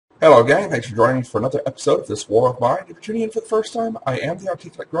Hello gang, thanks for joining me for another episode of this War of Mine. If you're tuning in for the first time, I am the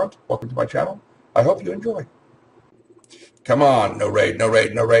Articulate Grunt. Welcome to my channel. I hope you enjoy. Come on, no raid, no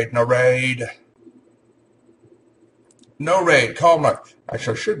raid, no raid, no raid. No raid, calm night.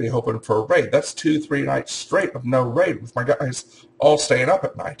 Actually, I should be hoping for a raid. That's 2-3 nights straight of no raid with my guys all staying up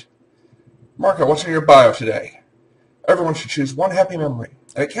at night. Marco, what's in your bio today? Everyone should choose one happy memory,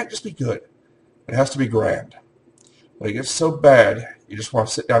 and it can't just be good. It has to be grand. When it gets so bad, you just want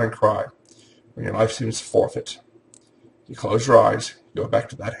to sit down and cry. When your life seems forfeit, you close your eyes, you go back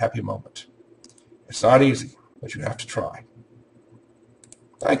to that happy moment. It's not easy, but you have to try.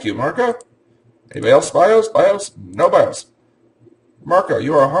 Thank you, Marco. Anybody else bios? Bios? No bios. Marco,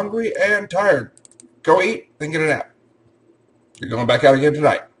 you are hungry and tired. Go eat, then get a nap. You're going back out again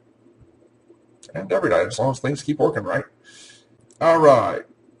tonight. And every night, as long as things keep working right. All right.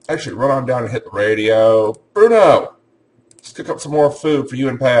 Actually, run on down and hit the radio. Bruno! Let's cook up some more food for you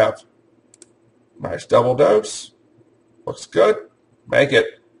and Pav. Nice double dose. Looks good. Make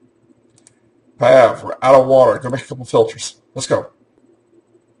it. Pav, we're out of water. Go make a couple filters. Let's go.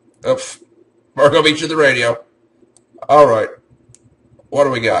 Oops. Marco beat you to the radio. All right. What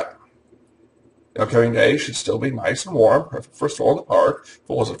do we got? The upcoming days should still be nice and warm. Perfect for a stroll in the park. If it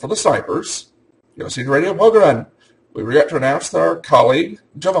wasn't for the snipers. Go see the radio program. We regret to announce that our colleague,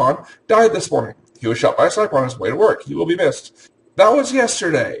 TWoM, died this morning. He was shot by a sniper on his way to work. He will be missed. That was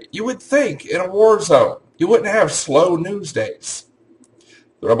yesterday. You would think, in a war zone, you wouldn't have slow news days.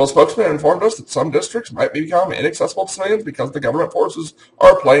 The rebel spokesman informed us that some districts might become inaccessible to civilians because the government forces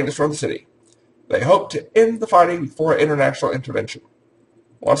are planning to storm the city. They hope to end the fighting before international intervention.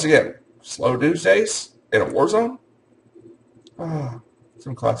 Once again, slow news days in a war zone?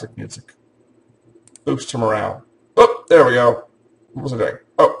 Some classic music. Boosts morale. Oh, there we go. What was I doing?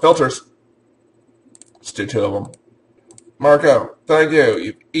 Oh, filters. Let's do 2 of them. Marco, thank you.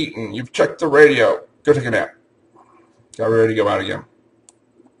 You've eaten. You've checked the radio. Go take a nap. Got ready to go out again.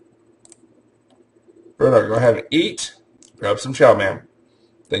 Bruno, go ahead and eat. Grab some chow man.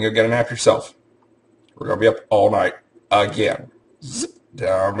 Then go get a nap yourself. We're going to be up all night again. Zip.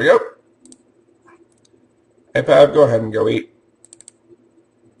 Down we go. Hey, Pav, go ahead and go eat.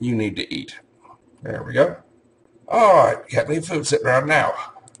 You need to eat. There we go. All right, got any food sitting around now.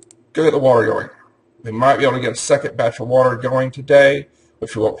 Go get the water going. We might be able to get a second batch of water going today,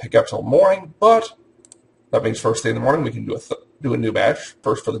 which we won't pick up till morning, but that means first thing in the morning we can do a new batch,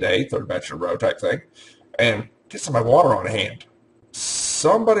 first for the day, third batch in a row type thing, and get some of my water on hand.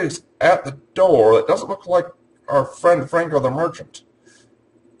 Somebody's at the door that doesn't look like our friend Franco the merchant.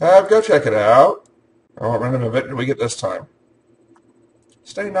 Go check it out. What random event did we get this time?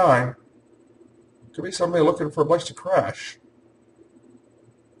 Stay 9. Could be somebody looking for a place to crash.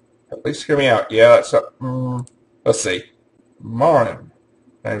 At least hear me out. Yeah, that's up. Let's see. Marin.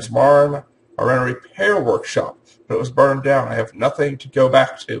 My name's Marin. I ran a repair workshop, but it was burned down. I have nothing to go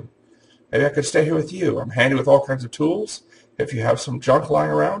back to. Maybe I could stay here with you. I'm handy with all kinds of tools. If you have some junk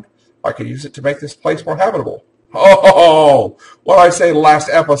lying around, I could use it to make this place more habitable. Oh, what did I say last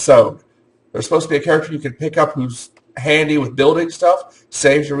episode? There's supposed to be a character you can pick up who's handy with building stuff,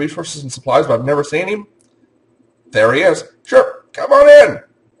 saves your resources and supplies, but I've never seen him. There he is. Sure, come on in.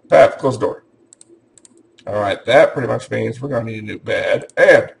 Pav, close the door. All right, that pretty much means we're going to need a new bed.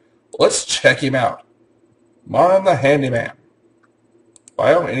 And let's check him out. Marin the handyman.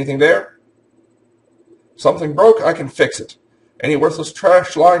 Bio, anything there? Something broke, I can fix it. Any worthless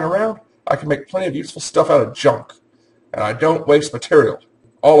trash lying around, I can make plenty of useful stuff out of junk. And I don't waste material.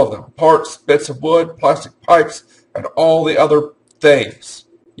 All of them. Parts, bits of wood, plastic pipes, and all the other things.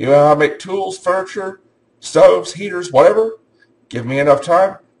 You know how to make tools, furniture, stoves, heaters, whatever? Give me enough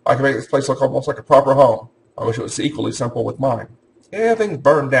time, I can make this place look almost like a proper home. I wish it was equally simple with mine. Yeah, things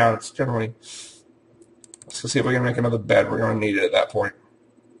burn down. It's generally... Let's go see if we can make another bed. We're going to need it at that point.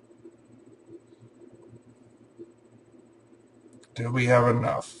 Do we have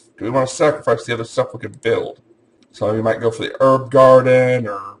enough? Do we want to sacrifice the other stuff we could build? So we might go for the herb garden,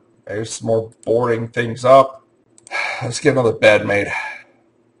 or maybe some more boarding things up. Let's get another bed made.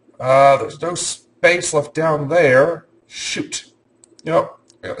 There's no space left down there. Shoot. Yep,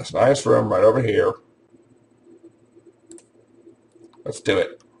 we got this nice room right over here. Let's do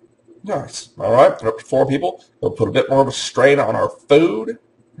it. Nice. All right, we're up to 4 people. We'll put a bit more of a strain on our food.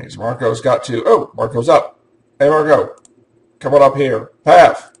 Means Marco's got to... Oh, Marco's up. Hey, Marco. Come on up here.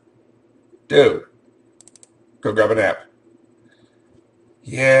 Pav. Dude. Go grab a nap.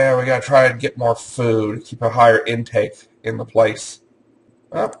 Yeah, we got to try and get more food. Keep a higher intake in the place.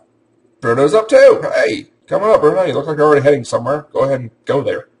 Oh, Bruno's up too. Hey, come on up, Bruno. You look like you're already heading somewhere. Go ahead and go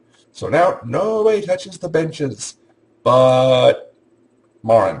there. So now, nobody touches the benches but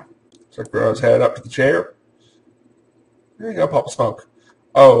Marin. So Bruno's head up to the chair. There you go, pop a smoke.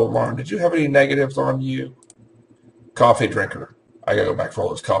 Oh, Lauren, did you have any negatives on you? Coffee drinker. I gotta go back for all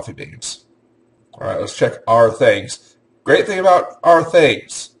those coffee beans. All right, let's check our things. Great thing about our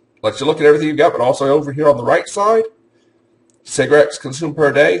things. Lets you look at everything you've got, but also over here on the right side, cigarettes consumed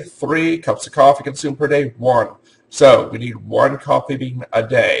per day, 3 cups of coffee consumed per day, 1. So we need 1 coffee bean a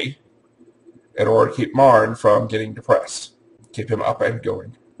day in order to keep Marn from getting depressed. Keep him up and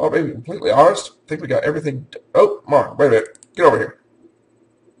going. Oh, maybe completely honest, I think we got everything. Oh, Marn, wait a minute. Get over here.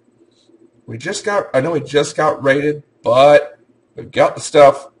 I know we just got raided, but we've got the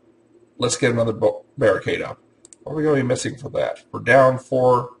stuff. Let's get another barricade up. What are we going to be missing for that? We're down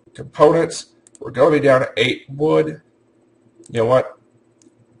 4 components. We're going to be down 8 wood. You know what?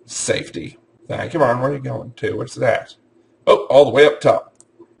 Safety. Thank you, Marn. Where are you going to? What's that? Oh, all the way up top.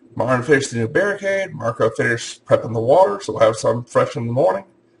 Marn finished the new barricade. Marco finished prepping the water, so we'll have some fresh in the morning.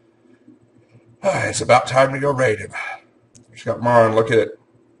 It's about time to go raiding. Just got Marn look at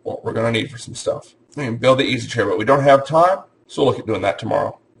what we're going to need for some stuff. We can build the easy chair, but we don't have time, so we'll look at doing that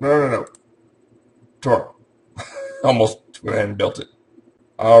tomorrow. No. Tomorrow. Almost went ahead and built it.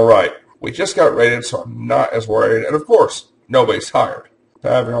 All right. We just got raided, so I'm not as worried. And, of course, nobody's tired.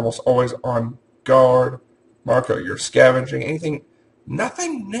 You're almost always on guard. Marco, you're scavenging. Anything?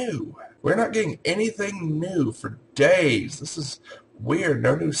 Nothing new. We're not getting anything new for days. This is weird.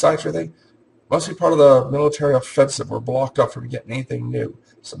 No new sites or anything. Must be part of the military offensive. We're blocked up from getting anything new.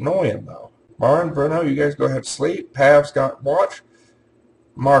 It's annoying, though. Marn, Bruno, you guys go ahead and sleep. Pav's got watch.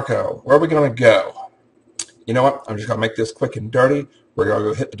 Marco, where are we going to go? You know what? I'm just going to make this quick and dirty. We're going to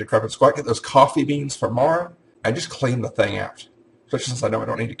go hit the decrepit squat, get those coffee beans for Marn, and just clean the thing out. Especially since I know I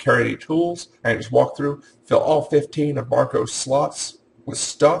don't need to carry any tools. I can just walk through, fill all 15 of Marco's slots with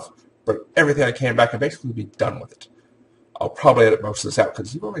stuff, but everything I can back and basically be done with it. I'll probably edit most of this out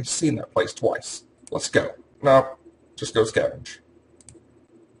because you've already seen that place twice. Let's go. No, just go scavenge.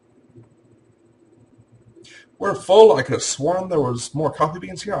 We're full. I could have sworn there was more coffee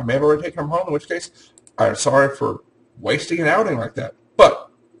beans here. I may have already taken them home, in which case I'm sorry for wasting an outing like that.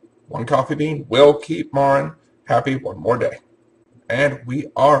 But 1 coffee bean will keep Marn happy 1 more day. And we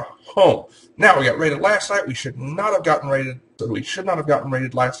are home. Now, we got raided last night. We should not have gotten raided. So we should not have gotten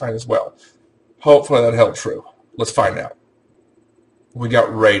raided last night as well. Hopefully that held true. Let's find out. We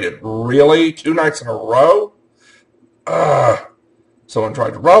got raided. Really? 2 nights in a row? Someone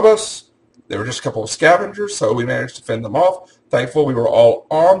tried to rob us. There were just a couple of scavengers, so we managed to fend them off. Thankful we were all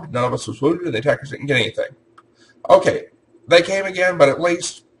armed. None of us was wounded, and the attackers didn't get anything. Okay, they came again, but at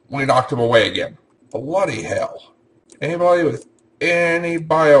least we knocked them away again. Bloody hell. Anybody with any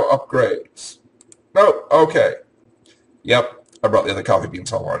bio upgrades? Nope, okay. Yep, I brought the other coffee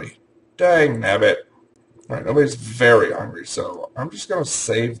beans already. Dang nabbit. Alright, nobody's very hungry, so I'm just going to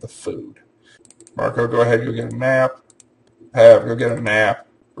save the food. Marco, go ahead, go get a nap. Pav, go get a nap.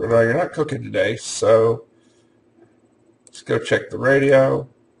 Bruno, you're not cooking today, so let's go check the radio.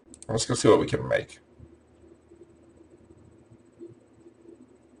 Let's go see what we can make.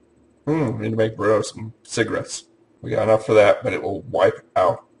 We need to make Bruno some cigarettes. We got enough for that, but it will wipe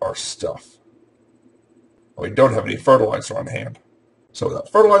out our stuff. We don't have any fertilizer on hand. So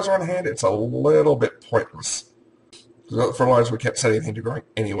without fertilizer on hand, it's a little bit pointless. Without fertilizer, we can't set anything to growing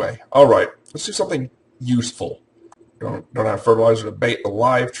anyway. All right, let's do something useful. Don't have fertilizer to bait the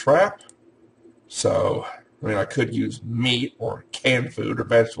live trap. So, I mean, I could use meat or canned food or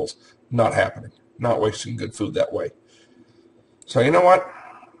vegetables. Not happening. Not wasting good food that way. So, you know what?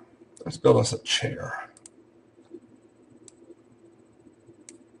 Let's build us a chair.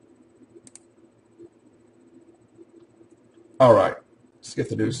 All right. Let's get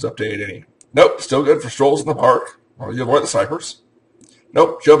the news updated. Nope, still good for strolls in the park. Well, you avoid the cypress.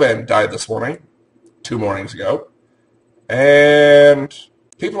 Nope, Jovan died this morning. 2 mornings ago. And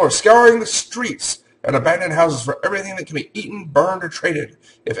people are scouring the streets and abandoned houses for everything that can be eaten, burned, or traded.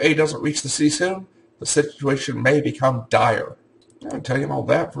 If aid doesn't reach the city soon, the situation may become dire. I'm going to tell you all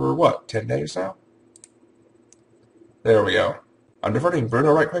that for, what, 10 days now? There we go. I'm diverting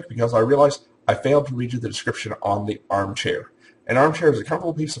Bruno right quick because I realized I failed to read you the description on the armchair. An armchair is a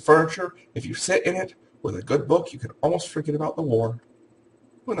comfortable piece of furniture. If you sit in it with a good book, you can almost forget about the war.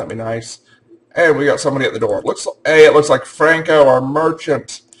 Wouldn't that be nice? And we got somebody at the door. It looks like Franco, our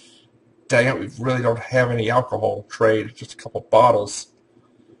merchant. Dang it, we really don't have any alcohol trade. Just a couple bottles.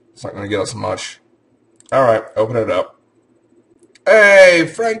 It's not going to get us much. All right, open it up.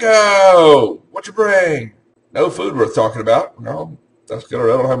 Hey, Franco! What you bring? No food worth talking about. No, that's good.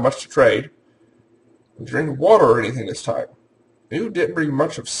 I don't have much to trade. We drink water or anything this time. You didn't bring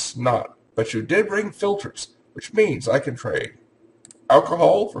much of snot, but you did bring filters, which means I can trade.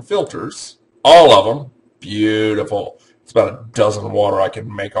 alcohol for filters. All of them. Beautiful. It's about a dozen water I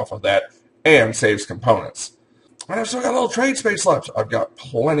can make off of that and saves components. And I've still got a little trade space left. I've got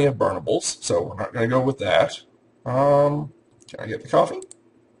plenty of burnables, so we're not going to go with that. Can I get the coffee?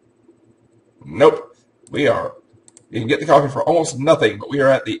 Nope. You can get the coffee for almost nothing, but we are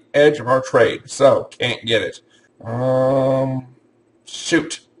at the edge of our trade, so can't get it.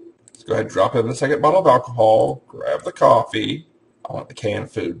 Shoot. Let's go ahead and drop in the second bottle of alcohol, grab the coffee. I want the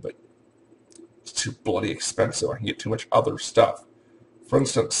canned food, but it's too bloody expensive. I can get too much other stuff. For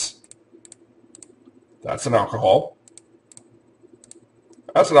instance, that's an alcohol.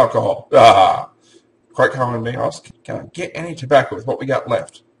 That's an alcohol. Quite common in my house. Can I get any tobacco with what we got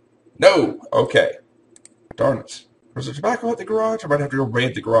left? No. Okay. Darn it. Was there tobacco at the garage? I might have to go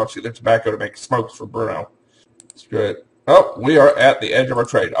raid the garage to get the tobacco to make smokes for Bruno. That's good. Oh, we are at the edge of our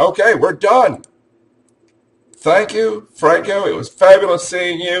trade. Okay, we're done. Thank you, Franco. It was fabulous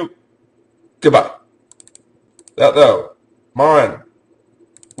seeing you. Goodbye. That though, Marin,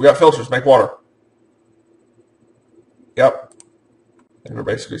 we got filters. Make water. Yep. And we're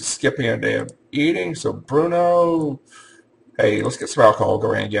basically skipping a day of eating. So Bruno, hey, let's get some alcohol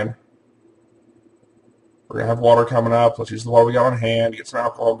going again. We're going to have water coming up. Let's use the water we got on hand to get some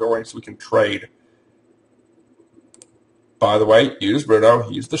alcohol going so we can trade. By the way, use Bruno.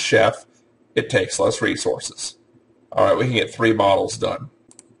 He's the chef. It takes less resources. All right, we can get 3 bottles done.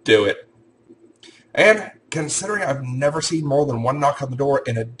 Do it. And considering I've never seen more than 1 knock on the door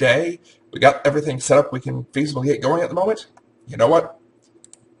in a day, we got everything set up we can feasibly get going at the moment. You know what?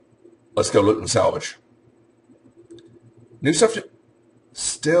 Let's go loot and salvage. New stuff?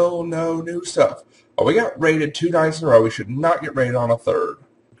 Still no new stuff. Oh, we got raided 2 nights in a row. We should not get raided on a 3rd.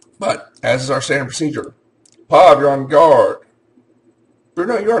 But, as is our standard procedure, Pod, you're on guard.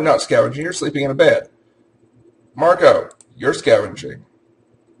 Bruno, you are not scavenging. You're sleeping in a bed. Marco, you're scavenging.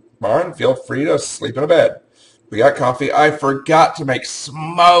 Marin, feel free to sleep in a bed. We got coffee. I forgot to make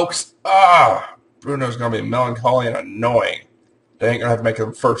smokes. Bruno's going to be melancholy and annoying. They ain't going to have to make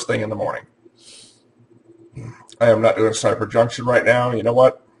them first thing in the morning. I am not doing Sniper Junction right now. You know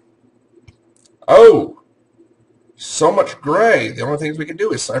what? Oh, so much gray. The only things we can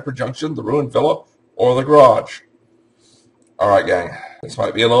do is Sniper Junction, the ruined villa, or the garage. All right, gang. This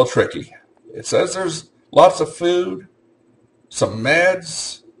might be a little tricky. It says there's lots of food, some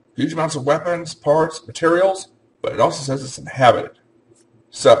meds, huge amounts of weapons, parts, materials, but it also says it's inhabited.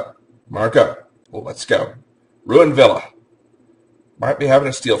 So, Marco, let's go. Ruined villa. Might be having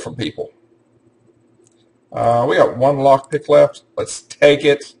to steal from people. We got 1 lockpick left. Let's take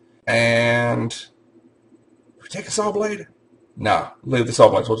it. And we take a saw blade? Nah, leave the saw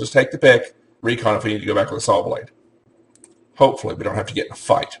blades. We'll just take the pick. Recon if we need to go back with a saw blade. Hopefully we don't have to get in a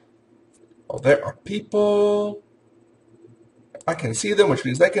fight. Oh, there are people. I can see them, which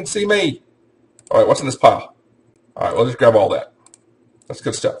means they can see me. All right, what's in this pile? All right, we'll just grab all that. That's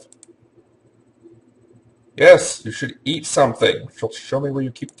good stuff. Yes, you should eat something. Show me where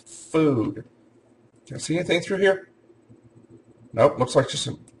you keep the food. Can I see anything through here? Nope, looks like just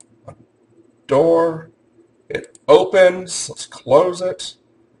a door. It opens. Let's close it.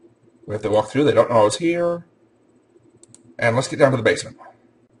 We have to walk through. They don't know I was here. And let's get down to the basement.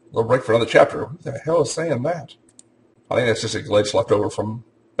 A little break for another chapter. Who the hell is saying that? I think that's just a glitch left over from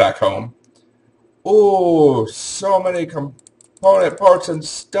back home. Oh, so many component parts and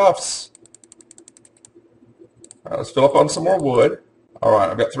stuffs. All right, let's fill up on some more wood. All right,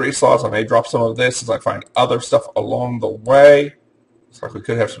 I've got 3 slots. I may drop some of this as I find other stuff along the way. Looks like we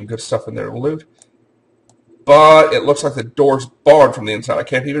could have some good stuff in there to loot. But it looks like the door's barred from the inside. I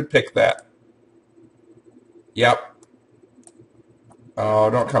can't even pick that. Yep. Oh,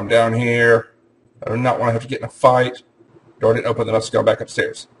 don't come down here. I do not want to have to get in a fight. Door didn't open, then let's go back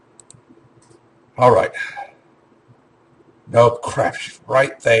upstairs. All right. Nope, crap, she's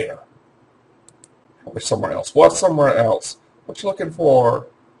right there. Probably somewhere else. What's somewhere else? What you looking for?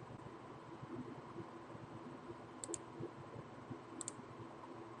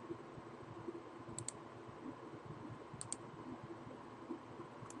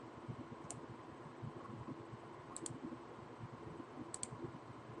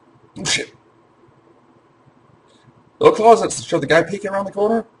 Oh, shit. Little closets to show the guy peeking around the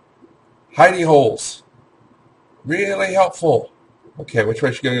corner. Hidey holes. Really helpful. Okay, which way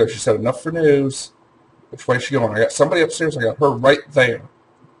is she going to go? She said enough for news. Which way is she going? I got somebody upstairs. I got her right there.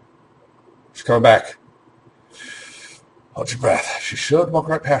 She's coming back. Hold your breath. She should walk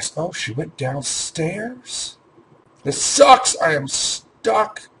right past. Oh, she went downstairs? This sucks. I am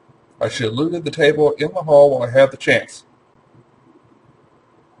stuck. I should have looted the table in the hall while I had the chance.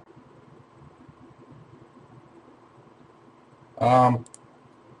 I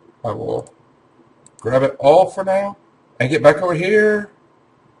will grab it all for now and get back over here.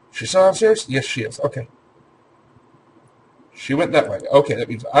 She's still downstairs? Yes, she is. Okay. She went that way. Okay, that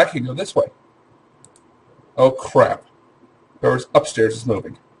means I can go this way. Oh, crap. Doors upstairs is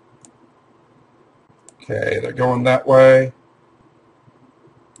moving. Okay, they're going that way.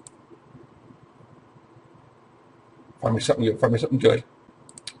 Find me something good. Find me something good.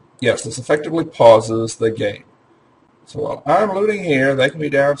 Yes, this effectively pauses the game. So while I'm looting here, they can be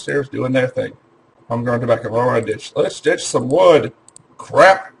downstairs doing their thing. I'm going to back up. I want to ditch. Let's ditch some wood.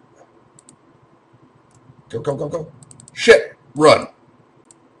 Crap. Go, go, go, go. Shit. Run.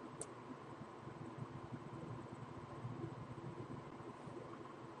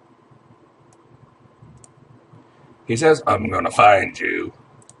 He says, I'm going to find you.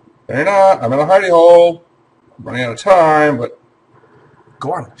 They're not. I'm in a hidey hole. I'm running out of time, but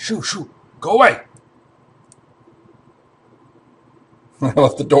go on. Shoot, shoot. Go away. I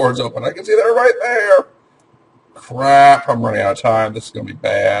left the doors open. I can see they're right there. Crap. I'm running out of time. This is going to be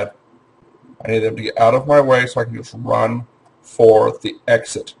bad. I need them to get out of my way so I can just run for the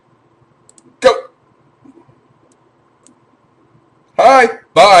exit. Go. Hi.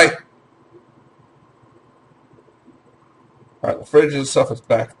 Bye. All right, the fridge and stuff is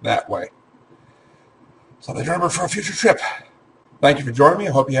back that way. So they remember for a future trip. Thank you for joining me.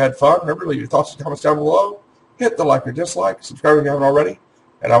 I hope you had fun. Remember, leave your thoughts and comments down below. Hit the like or dislike. Subscribe if you haven't already.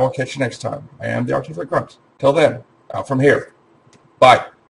 And I will catch you next time. I am the Articulate Grunt. Till then, out from here. Bye.